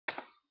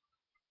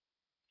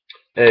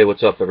Hey,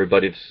 what's up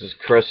everybody? This is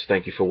Chris.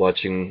 Thank you for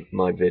watching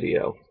my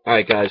video.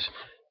 Alright guys,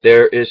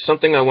 there is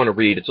something I want to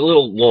read. It's a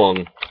little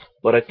long,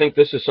 but I think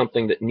this is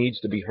something that needs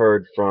to be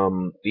heard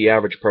from the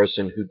average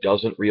person who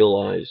doesn't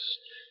realize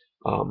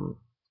um,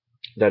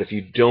 that if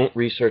you don't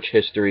research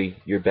history,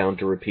 you're bound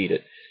to repeat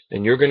it.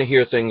 And you're going to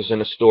hear things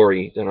in a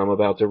story that I'm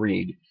about to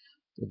read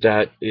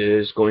that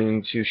is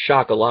going to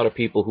shock a lot of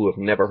people who have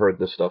never heard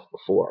this stuff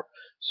before.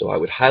 So I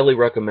would highly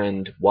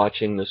recommend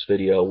watching this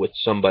video with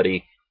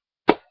somebody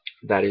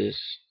that is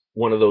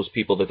one of those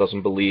people that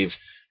doesn't believe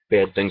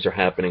bad things are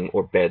happening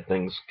or bad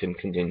things can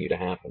continue to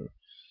happen.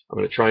 I'm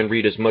going to try and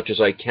read as much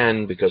as I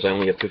can because I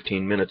only have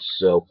 15 minutes,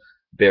 so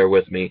bear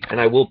with me. And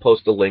I will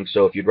post a link,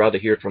 so if you'd rather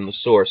hear it from the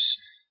source,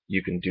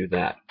 you can do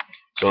that.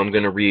 So I'm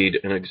going to read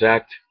an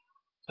exact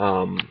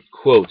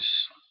quotes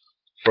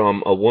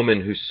from a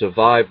woman who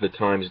survived the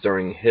times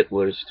during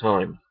Hitler's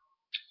time.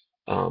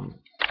 Um,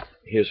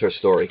 Here's her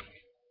story.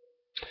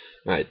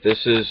 All right,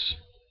 this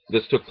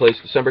took place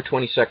December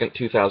 22nd,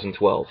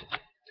 2012.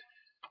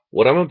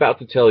 What I'm about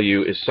to tell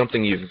you is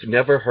something you've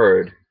never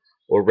heard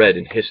or read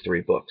in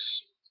history books,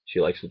 she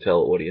likes to tell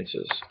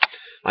audiences.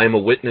 I am a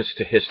witness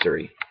to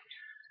history.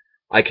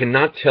 I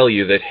cannot tell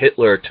you that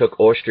Hitler took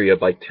Austria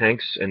by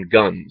tanks and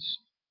guns.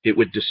 It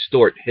would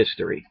distort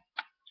history.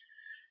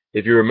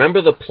 If you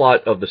remember the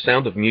plot of The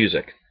Sound of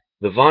Music,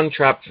 the Von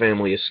Trapp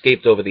family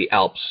escaped over the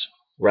Alps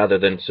rather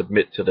than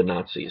submit to the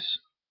Nazis.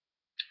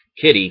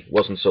 Kitty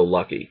wasn't so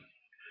lucky.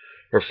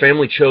 Her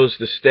family chose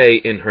to stay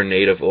in her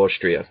native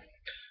Austria.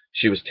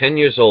 She was 10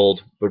 years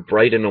old, but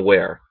bright and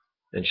aware,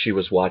 and she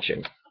was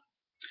watching.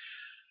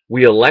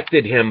 We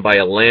elected him by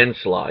a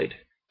landslide,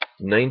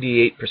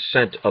 98%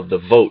 of the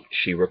vote,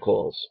 she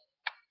recalls.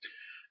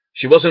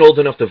 She wasn't old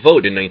enough to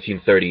vote in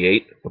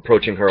 1938,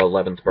 approaching her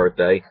 11th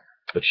birthday,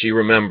 but she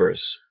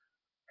remembers.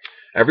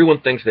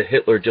 Everyone thinks that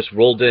Hitler just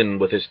rolled in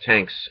with his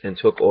tanks and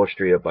took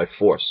Austria by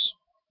force.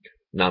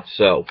 Not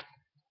so.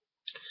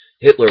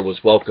 Hitler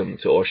was welcome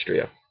to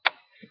Austria.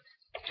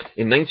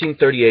 In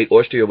 1938,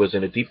 Austria was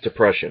in a deep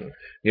depression.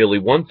 Nearly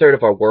one-third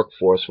of our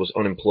workforce was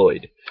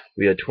unemployed.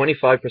 We had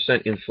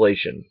 25%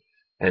 inflation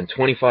and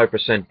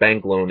 25%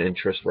 bank loan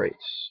interest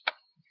rates.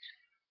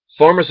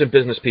 Farmers and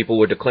business people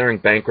were declaring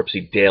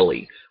bankruptcy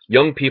daily.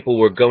 Young people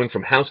were going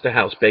from house to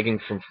house begging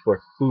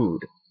for food.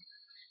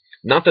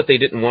 Not that they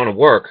didn't want to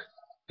work,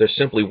 there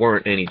simply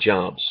weren't any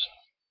jobs.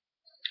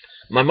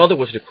 My mother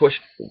was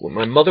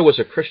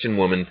a Christian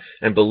woman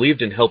and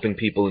believed in helping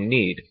people in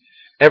need.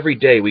 Every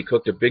day we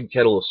cooked a big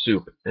kettle of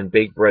soup and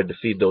baked bread to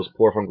feed those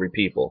poor hungry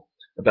people,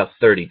 about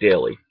 30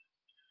 daily.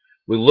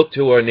 We looked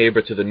to our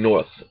neighbor to the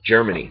north,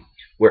 Germany,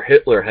 where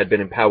Hitler had been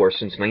in power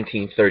since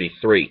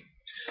 1933.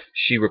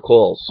 She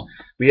recalls,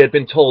 we had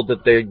been told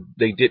that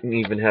they didn't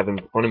even have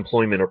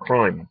unemployment or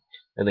crime,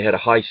 and they had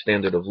a high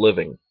standard of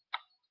living.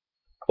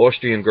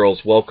 Austrian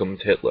girls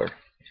welcomed Hitler.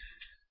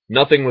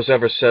 Nothing was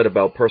ever said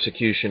about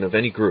persecution of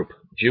any group,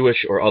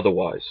 Jewish or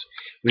otherwise.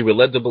 We were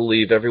led to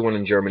believe everyone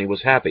in Germany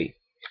was happy.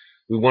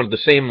 We wanted the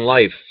same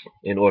life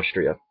in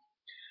Austria.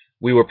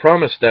 We were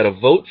promised that a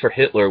vote for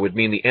Hitler would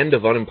mean the end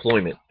of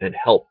unemployment and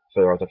help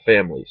for other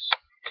families.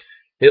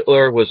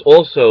 Hitler was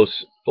also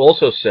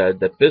said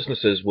that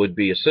businesses would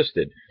be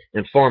assisted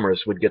and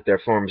farmers would get their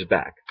farms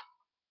back.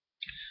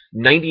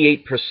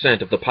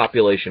 98% of the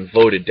population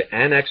voted to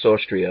annex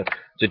Austria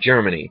to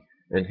Germany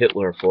and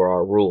Hitler for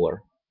our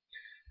ruler.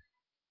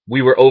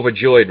 We were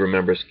overjoyed,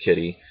 remembers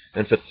Kitty,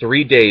 and for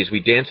 3 days we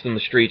danced in the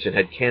streets and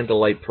had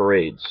candlelight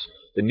parades.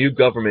 The new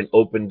government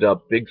opened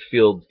up big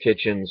field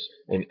kitchens,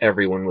 and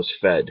everyone was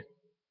fed.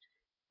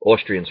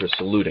 Austrians were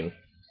saluting.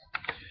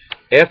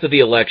 After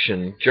the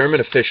election, German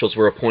officials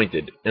were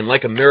appointed, and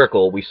like a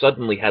miracle, we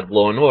suddenly had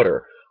law and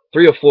order.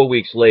 3 or 4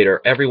 weeks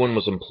later, everyone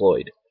was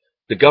employed.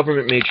 The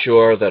government made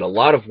sure that a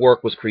lot of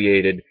work was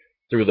created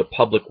through the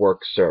public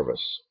works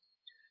service.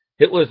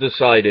 Hitler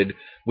decided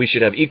we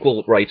should have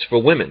equal rights for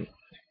women.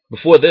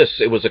 Before this,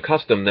 it was a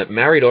custom that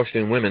married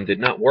Austrian women did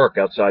not work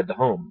outside the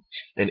home.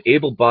 An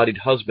able-bodied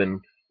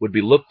husband would be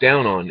looked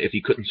down on if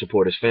he couldn't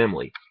support his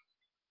family.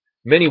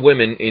 Many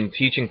women in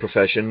teaching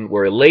profession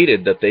were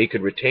elated that they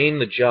could retain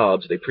the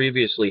jobs they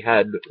previously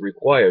had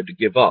required to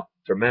give up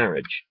for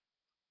marriage.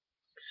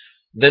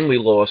 Then we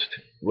lost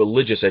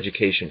religious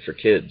education for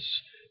kids,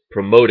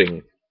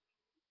 promoting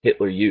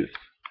Hitler Youth.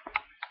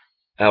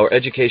 Our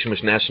education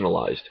was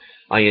nationalized.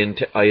 I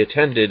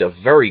attended a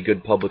very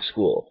good public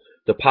school.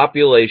 The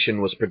population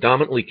was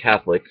predominantly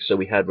Catholic, so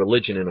we had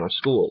religion in our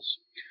schools.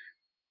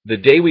 The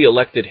day we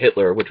elected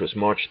Hitler, which was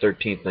March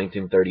 13,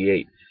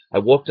 1938, I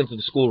walked into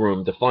the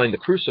schoolroom to find the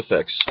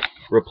crucifix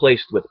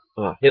replaced with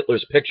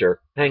Hitler's picture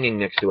hanging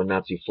next to a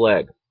Nazi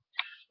flag.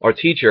 Our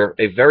teacher,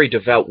 a very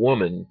devout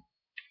woman,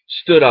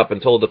 stood up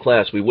and told the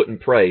class we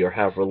wouldn't pray or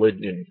have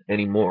religion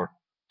anymore.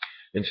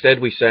 Instead,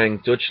 we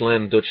sang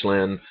Deutschland,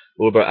 Deutschland,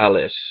 über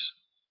alles,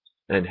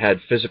 and had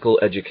physical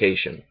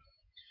education.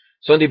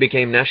 Sunday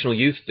became National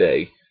Youth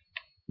Day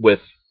with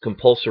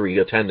compulsory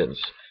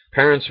attendance.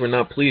 Parents were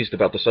not pleased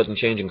about the sudden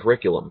change in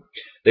curriculum.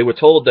 They were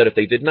told that if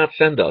they did not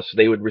send us,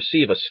 they would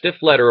receive a stiff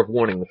letter of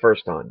warning the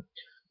first time.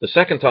 The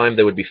second time,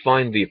 they would be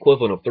fined the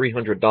equivalent of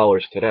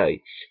 $300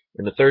 today,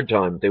 and the third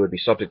time, they would be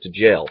subject to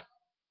jail.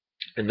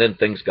 And then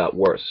things got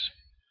worse.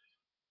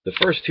 The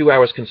first 2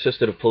 hours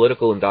consisted of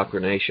political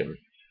indoctrination.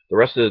 The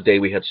rest of the day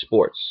we had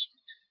sports.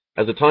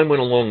 As the time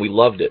went along, we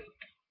loved it.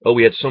 Oh,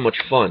 we had so much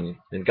fun,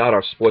 and got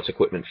our sports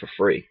equipment for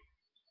free.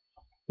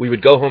 We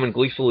would go home and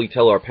gleefully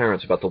tell our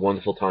parents about the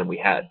wonderful time we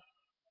had.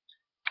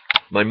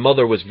 My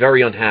mother was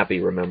very unhappy,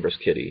 remembers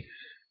Kitty.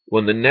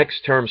 When the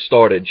next term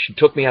started, she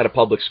took me out of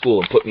public school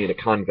and put me in a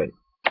convent.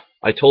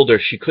 I told her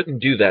she couldn't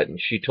do that, and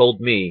she told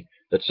me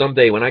that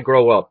someday when I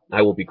grow up,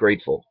 I will be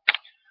grateful.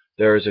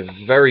 There is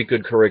a very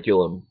good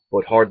curriculum,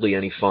 but hardly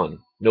any fun.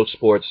 No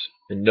sports,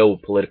 and no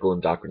political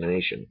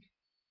indoctrination.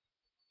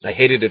 I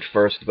hated it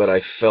first, but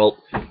I felt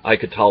I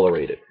could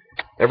tolerate it.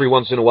 Every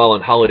once in a while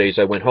on holidays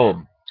I went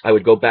home. I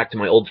would go back to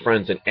my old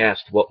friends and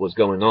ask what was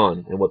going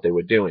on and what they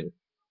were doing.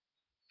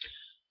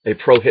 A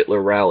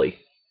pro-Hitler rally.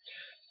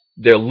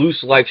 Their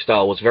loose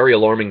lifestyle was very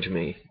alarming to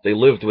me. They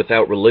lived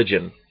without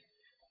religion.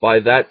 By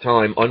that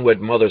time,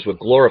 unwed mothers were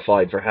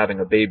glorified for having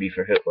a baby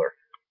for Hitler.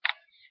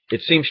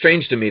 It seemed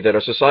strange to me that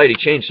our society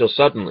changed so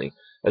suddenly.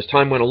 As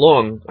time went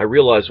along, I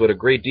realized what a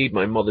great deed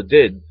my mother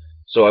did,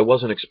 so I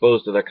wasn't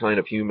exposed to that kind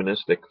of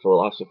humanistic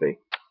philosophy.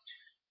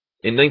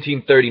 In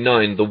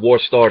 1939, the war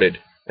started,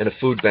 and a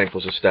food bank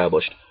was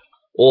established.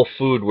 All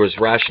food was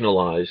rationed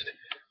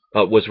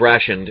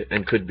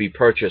and could be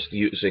purchased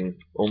using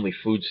only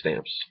food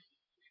stamps.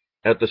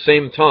 At the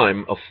same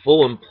time, a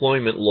full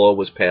employment law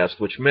was passed,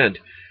 which meant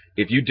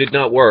if you did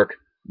not work,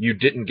 you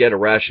didn't get a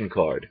ration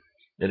card,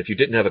 and if you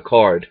didn't have a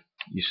card,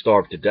 you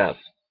starved to death.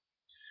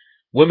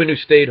 Women who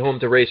stayed home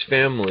to raise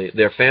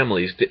their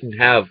families didn't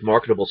have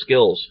marketable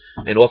skills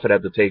and often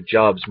had to take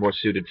jobs more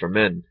suited for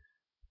men.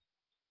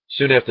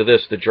 Soon after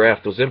this, the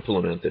draft was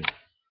implemented.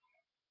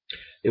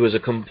 It was a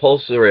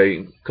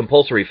compulsory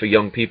for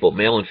young people,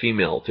 male and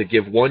female, to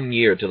give 1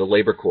 year to the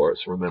labor corps,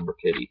 remember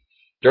Kitty.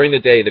 During the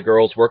day, the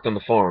girls worked on the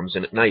farms,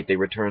 and at night they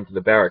returned to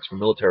the barracks for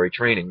military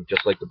training,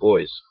 just like the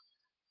boys.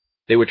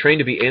 They were trained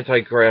to be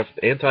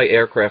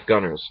anti-aircraft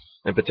gunners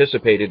and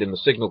participated in the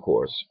signal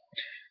corps.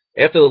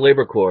 After the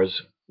labor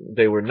corps,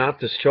 they were not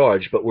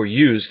discharged, but were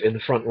used in the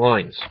front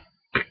lines.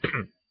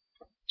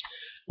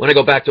 When I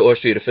go back to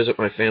Austria to visit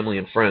my family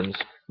and friends,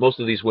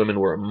 most of these women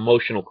were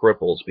emotional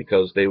cripples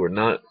because they were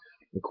not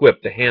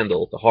equipped to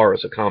handle the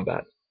horrors of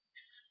combat.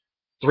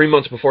 3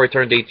 months before I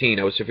turned 18,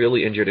 I was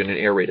severely injured in an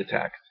air raid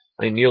attack.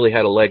 I nearly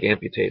had a leg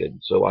amputated,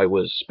 so I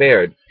was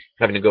spared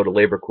having to go to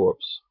labor corps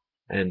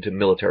and to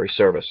military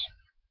service.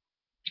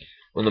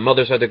 When the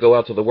mothers had to go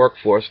out to the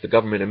workforce, the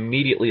government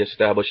immediately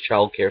established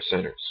child care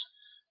centers.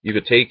 You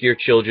could take your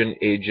children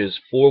ages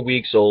 4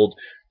 weeks old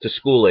to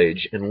school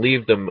age and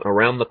leave them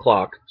around the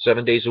clock,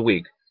 7 days a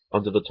week,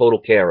 under the total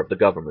care of the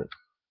government.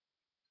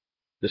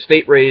 The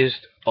state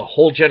raised a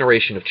whole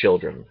generation of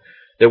children.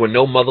 There were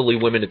no motherly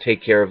women to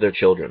take care of their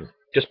children,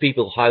 just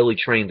people highly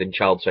trained in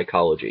child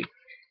psychology.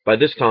 By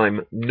this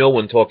time, no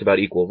one talked about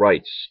equal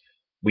rights.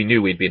 We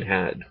knew we'd been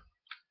had.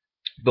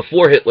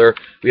 Before Hitler,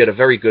 we had a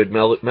very good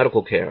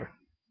medical care.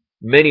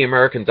 Many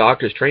American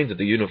doctors trained at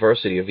the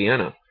University of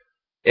Vienna.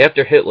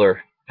 After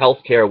Hitler, health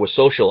care was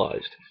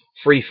socialized,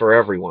 free for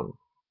everyone.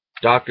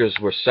 Doctors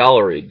were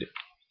salaried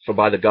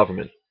by the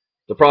government.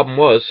 The problem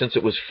was, since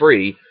it was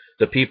free,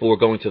 the people were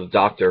going to the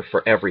doctor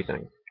for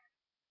everything.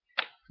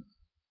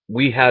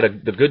 We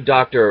had the good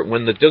doctor.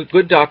 When the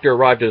good doctor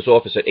arrived at his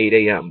office at 8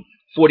 a.m.,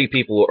 40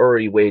 people were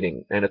already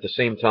waiting, and at the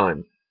same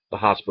time, the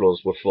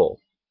hospitals were full.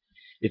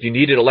 If you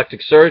needed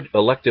elective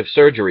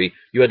surgery,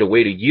 you had to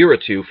wait a year or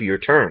two for your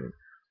turn.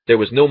 There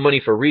was no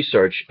money for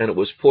research, and it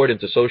was poured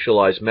into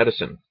socialized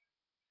medicine.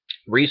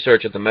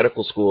 Research at the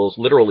medical schools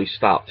literally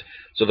stopped,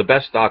 so the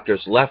best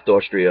doctors left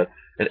Austria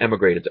and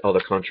emigrated to other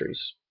countries.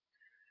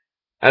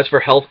 As for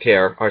health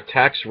care, our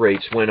tax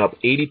rates went up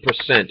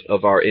 80%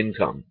 of our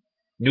income.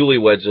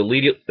 Newlyweds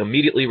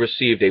immediately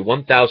received a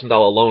 $1,000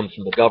 loan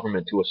from the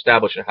government to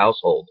establish a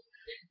household.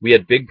 We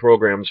had big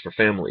programs for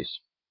families.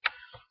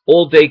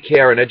 All day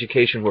care and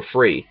education were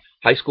free.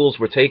 High schools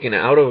were taken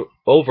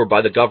over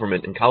by the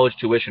government, and college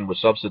tuition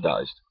was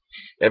subsidized.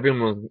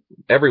 Everyone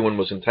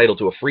was entitled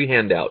to a free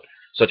handout,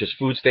 such as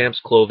food stamps,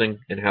 clothing,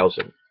 and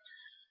housing.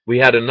 We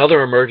had another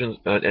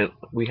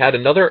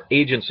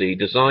agency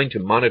designed to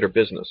monitor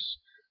business.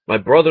 My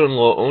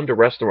brother-in-law owned a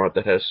restaurant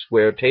that has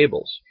square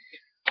tables.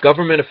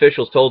 Government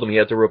officials told him he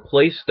had to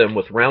replace them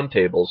with round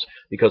tables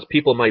because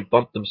people might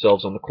bump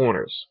themselves on the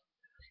corners.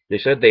 They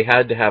said they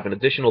had to have an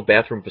additional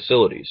bathroom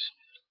facilities.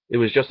 It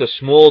was just a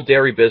small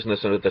dairy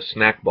business and a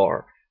snack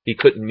bar. He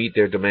couldn't meet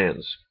their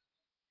demands.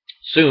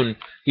 Soon,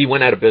 he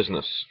went out of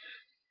business.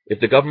 If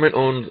the government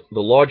owned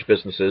the large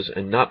businesses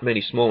and not many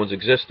small ones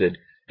existed,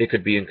 it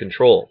could be in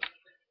control.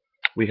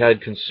 We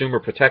had consumer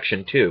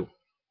protection, too.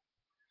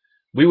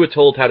 We were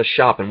told how to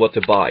shop and what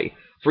to buy.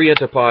 Free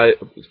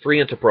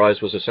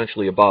enterprise was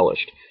essentially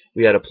abolished.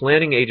 We had a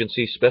planning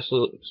agency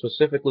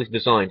specifically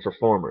designed for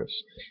farmers.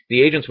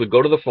 The agents would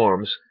go to the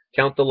farms,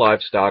 count the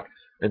livestock,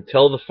 and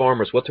tell the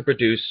farmers what to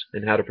produce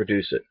and how to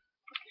produce it.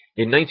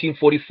 In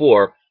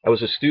 1944, I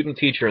was a student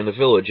teacher in the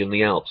village in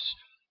the Alps.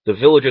 The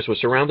villagers were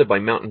surrounded by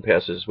mountain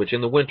passes, which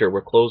in the winter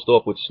were closed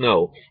off with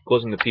snow,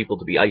 causing the people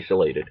to be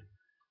isolated.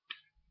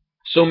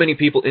 So many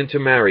people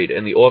intermarried,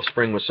 and the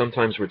offspring was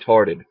sometimes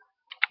retarded.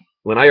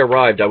 When I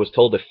arrived, I was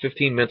told of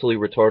 15 mentally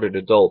retarded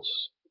adults,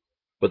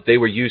 but they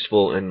were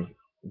useful and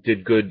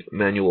did good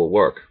manual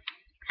work.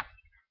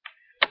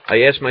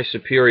 I asked my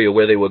superior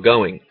where they were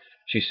going.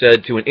 She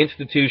said to an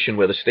institution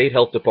where the state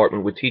health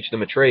department would teach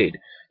them a trade,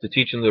 to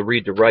teach them to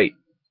read to write.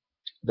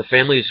 The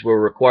families were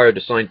required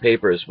to sign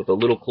papers with a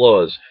little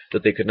clause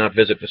that they could not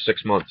visit for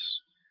 6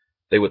 months.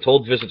 They were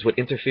told visits would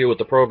interfere with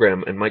the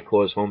program and might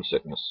cause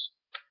homesickness.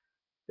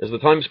 As the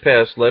times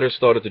passed, letters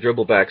started to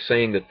dribble back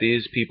saying that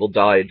these people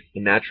died a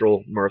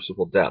natural,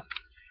 merciful death.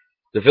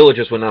 The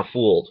villagers were not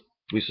fooled.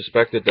 We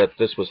suspected that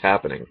this was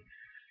happening.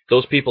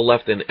 Those people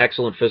left in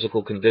excellent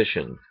physical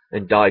condition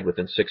and died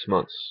within 6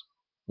 months.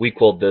 We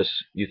called this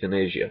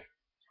euthanasia.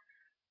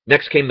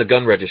 Next came the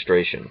gun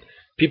registration.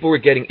 People were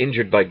getting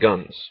injured by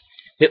guns.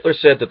 Hitler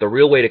said that the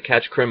real way to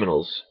catch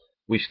criminals,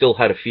 we still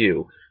had a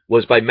few,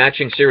 was by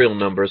matching serial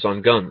numbers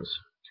on guns.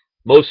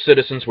 Most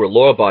citizens were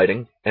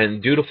law-abiding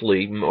and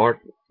dutifully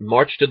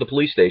marched to the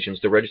police stations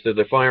to register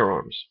their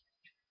firearms.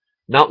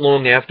 Not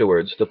long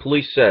afterwards, the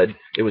police said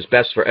it was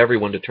best for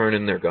everyone to turn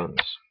in their guns.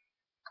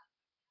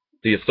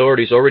 The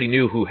authorities already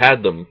knew who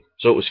had them,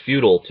 so it was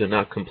futile to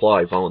not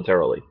comply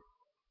voluntarily.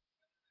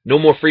 No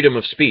more freedom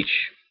of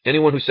speech.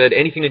 Anyone who said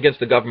anything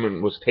against the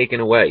government was taken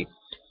away.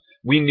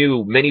 We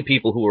knew many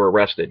people who were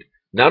arrested,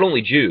 not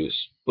only Jews,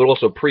 but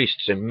also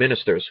priests and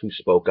ministers who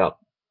spoke up.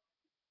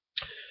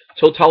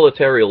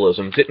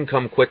 Totalitarianism didn't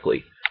come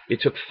quickly.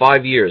 It took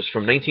 5 years,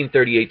 from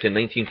 1938 to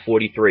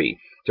 1943,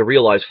 to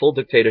realize full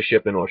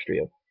dictatorship in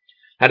Austria.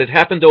 Had it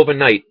happened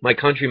overnight, my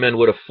countrymen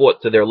would have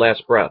fought to their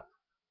last breath.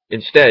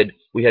 Instead,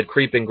 we had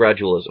creeping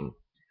gradualism.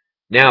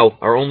 Now,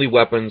 our only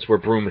weapons were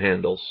broom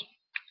handles.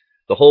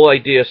 The whole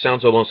idea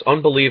sounds almost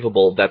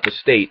unbelievable that the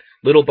state,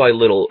 little by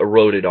little,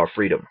 eroded our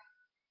freedom.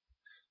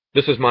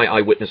 This is my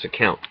eyewitness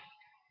account.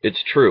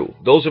 It's true.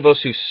 Those of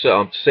us who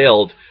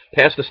sailed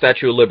past the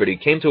Statue of Liberty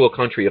came to a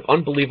country of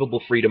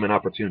unbelievable freedom and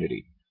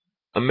opportunity.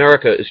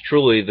 America is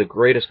truly the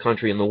greatest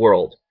country in the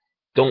world.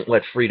 Don't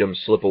let freedom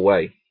slip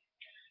away.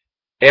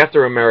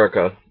 After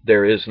America,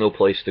 there is no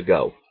place to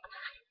go.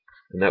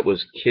 And that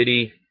was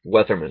Kitty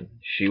Weatherman.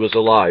 She was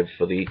alive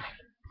for the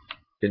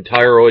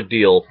entire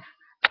ordeal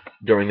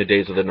during the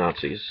days of the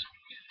Nazis.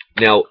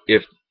 Now,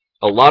 if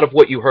a lot of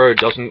what you heard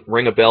doesn't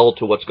ring a bell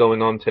to what's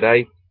going on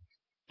today,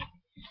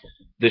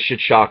 this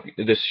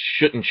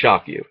shouldn't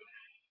shock you.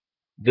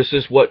 This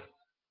is what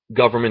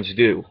governments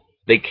do.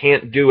 They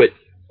can't do it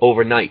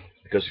overnight,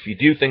 because if you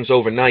do things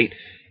overnight,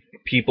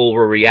 people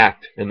will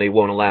react and they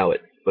won't allow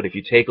it. But if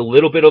you take a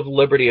little bit of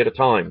liberty at a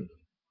time,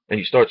 and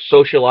you start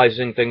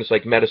socializing things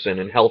like medicine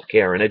and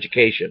healthcare and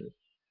education,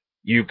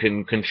 you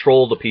can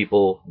control the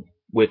people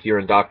with your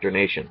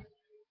indoctrination.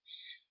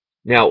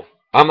 Now,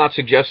 I'm not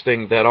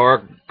suggesting that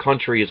our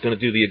country is going to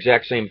do the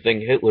exact same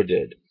thing Hitler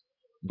did,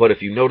 but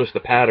if you notice the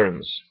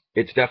patterns,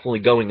 it's definitely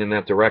going in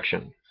that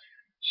direction.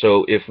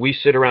 So if we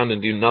sit around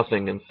and do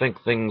nothing and think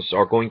things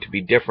are going to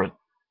be different,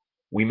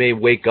 we may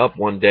wake up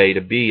one day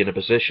to be in a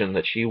position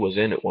that she was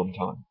in at one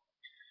time.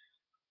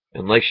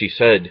 And like she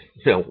said,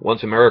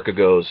 once America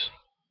goes,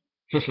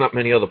 there's not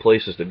many other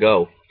places to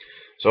go.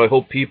 So I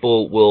hope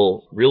people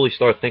will really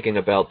start thinking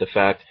about the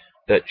fact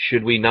that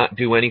should we not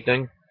do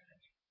anything,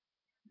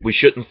 we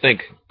shouldn't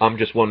think, I'm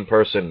just one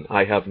person,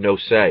 I have no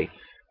say.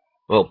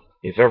 Well,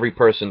 if every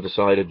person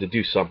decided to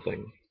do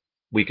something,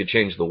 we could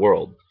change the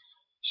world.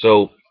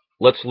 So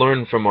let's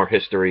learn from our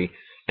history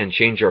and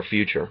change our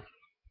future.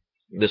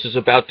 This is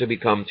about to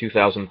become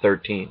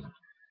 2013.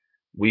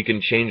 We can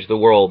change the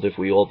world if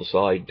we all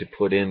decide to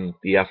put in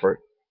the effort.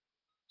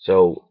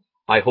 So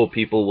I hope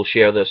people will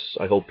share this.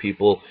 I hope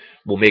people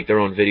will make their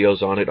own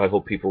videos on it. I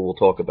hope people will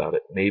talk about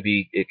it.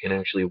 Maybe it can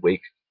actually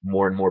wake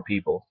more and more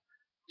people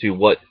to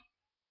what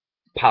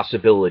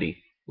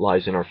possibility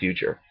lies in our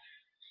future.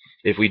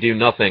 If we do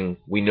nothing,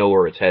 we know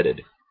where it's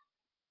headed.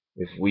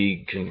 If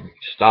we can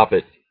stop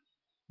it,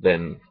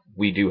 then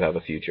we do have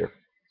a future.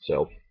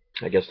 So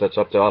I guess that's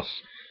up to us.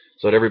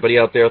 So to everybody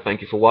out there,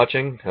 thank you for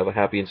watching. Have a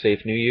happy and safe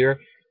New Year.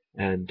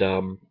 And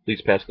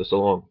please pass this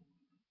along.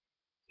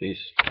 Peace.